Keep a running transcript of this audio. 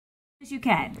As you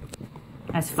can.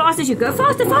 As fast as you go.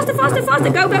 Faster, faster, faster, faster.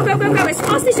 Go, go, go, go, go. As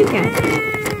fast as you can.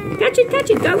 Catch it,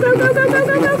 catch it. Go, go, go, go, go,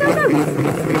 go, go, go, go.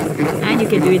 And you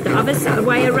can do it the other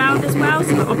way around as well.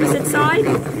 So the opposite side.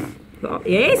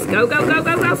 Yes. Go, go, go,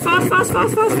 go, go. Fast, fast,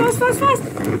 fast, fast, fast, fast, fast.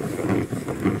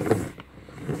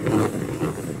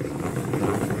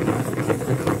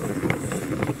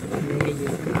 There you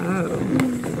go.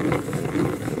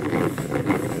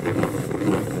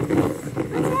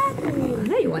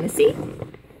 There you want to see?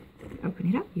 Open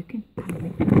it up. You can.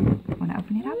 Want to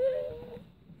open it up?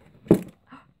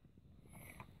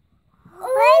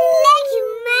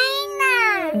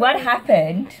 What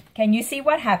happened? Can you see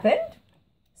what happened?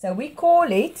 So we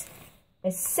call it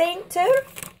a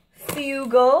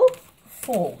centrifugal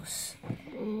force.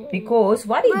 Because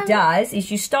what it does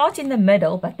is you start in the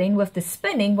middle, but then with the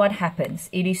spinning, what happens?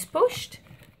 It is pushed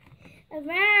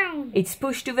around. It's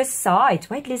pushed to the side.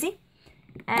 Wait, Lizzie.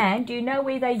 And do you know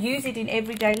where they use it in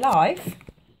everyday life?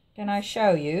 Can I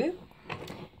show you?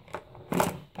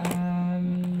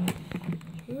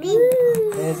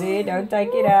 Lizzie, don't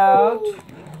take it out.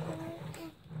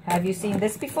 Have you seen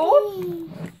this before?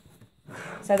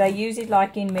 So they use it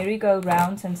like in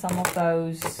merry-go-rounds and some of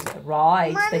those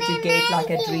rides that you get like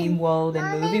a Dream World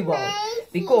and Movie World.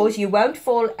 Because you won't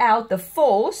fall out. The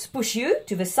force push you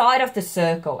to the side of the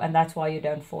circle, and that's why you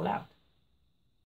don't fall out.